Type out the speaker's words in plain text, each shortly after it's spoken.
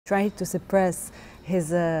tried to suppress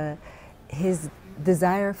his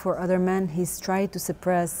desire for other men. He's tried to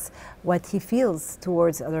suppress what he feels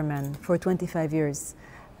towards other men for 25 years.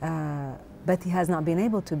 But he has not been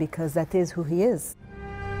able to, because that is who he is.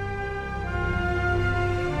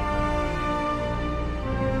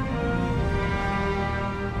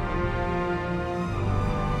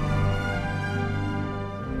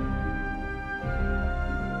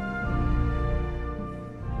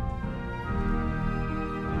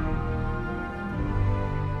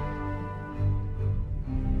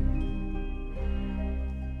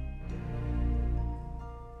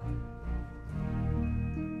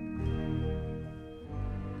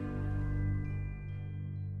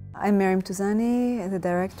 I'm Maryam Touzani, the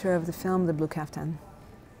director of the film The Blue Caftan.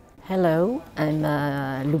 Hello, I'm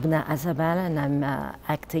Lubna Azabal, and I'm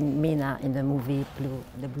acting Mina in the movie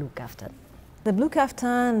The Blue Caftan. The Blue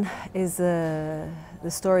Caftan is the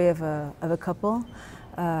story of a couple.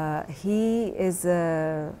 He is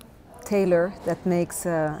a tailor that makes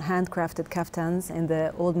handcrafted kaftans in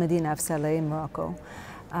the old Medina of Saleh in Morocco.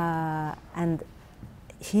 And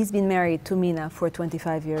he's been married to Mina for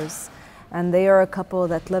 25 years. And they are a couple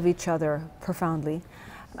that love each other profoundly,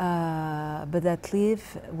 but that live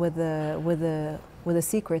with a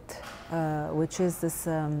secret, which is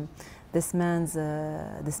this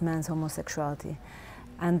man's homosexuality.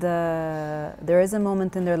 And there is a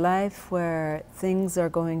moment in their life where things are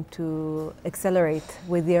going to accelerate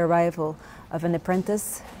with the arrival of an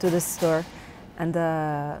apprentice to the store, and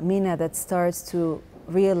Mina that starts to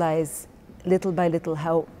realize little by little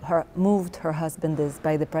how moved her husband is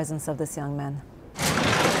by the presence of this young man.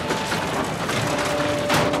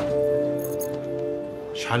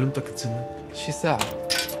 شحال مدة كتسنى؟ شي ساعة.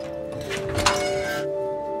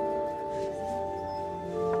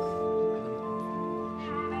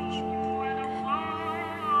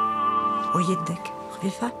 ويدك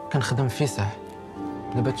خفيفة؟ كنخدم في فيسح.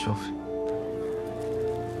 دابا تشوفي.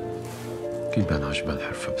 كيبان عجبها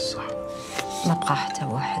الحرفة بصح. ما بقى حتى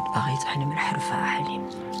واحد باغي يطحن من الحرفة حليم.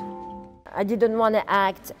 I didn't want to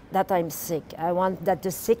act that I'm sick. I want that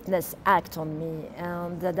the sickness act on me,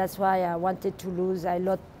 and that's why I wanted to lose. I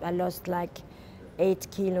lost like 8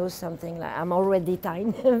 kilos, something like. I'm already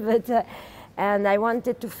tiny, but and I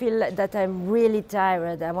wanted to feel that I'm really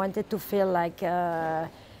tired. I wanted to feel like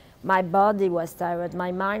my body was tired,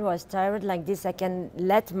 my mind was tired. Like this, I can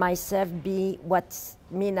let myself be what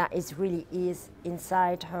Mina really is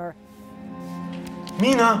inside her.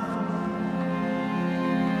 مينا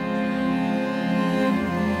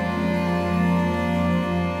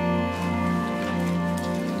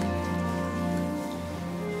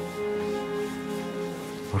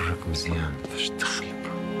ورك مزيان فاش تخلب.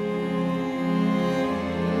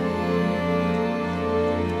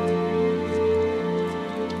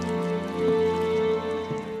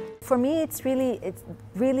 For me, it's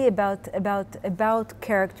really about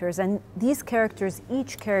characters, and these characters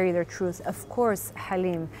each carry their truth. Of course,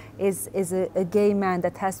 Halim is a gay man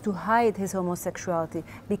that has to hide his homosexuality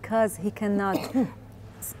because he cannot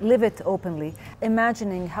live it openly.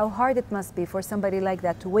 Imagining how hard it must be for somebody like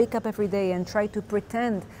that to wake up every day and try to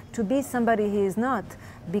pretend to be somebody he is not,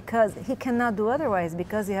 because he cannot do otherwise,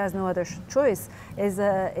 because he has no other choice,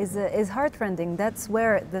 is heartrending. That's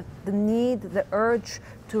where the need, the urge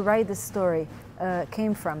to write this story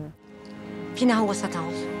came from. فينا هو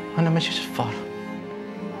ستعوض. أنا ماشي شفار.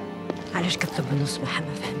 علاش كتطلب منو سماحة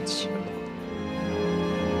ما فهمتش.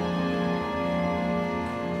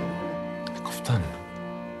 القفطان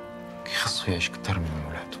كيخصو يعيش كتر من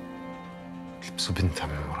ولادو. تلبسو بنتها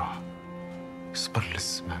من وراها. يصبر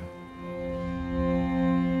للزمان.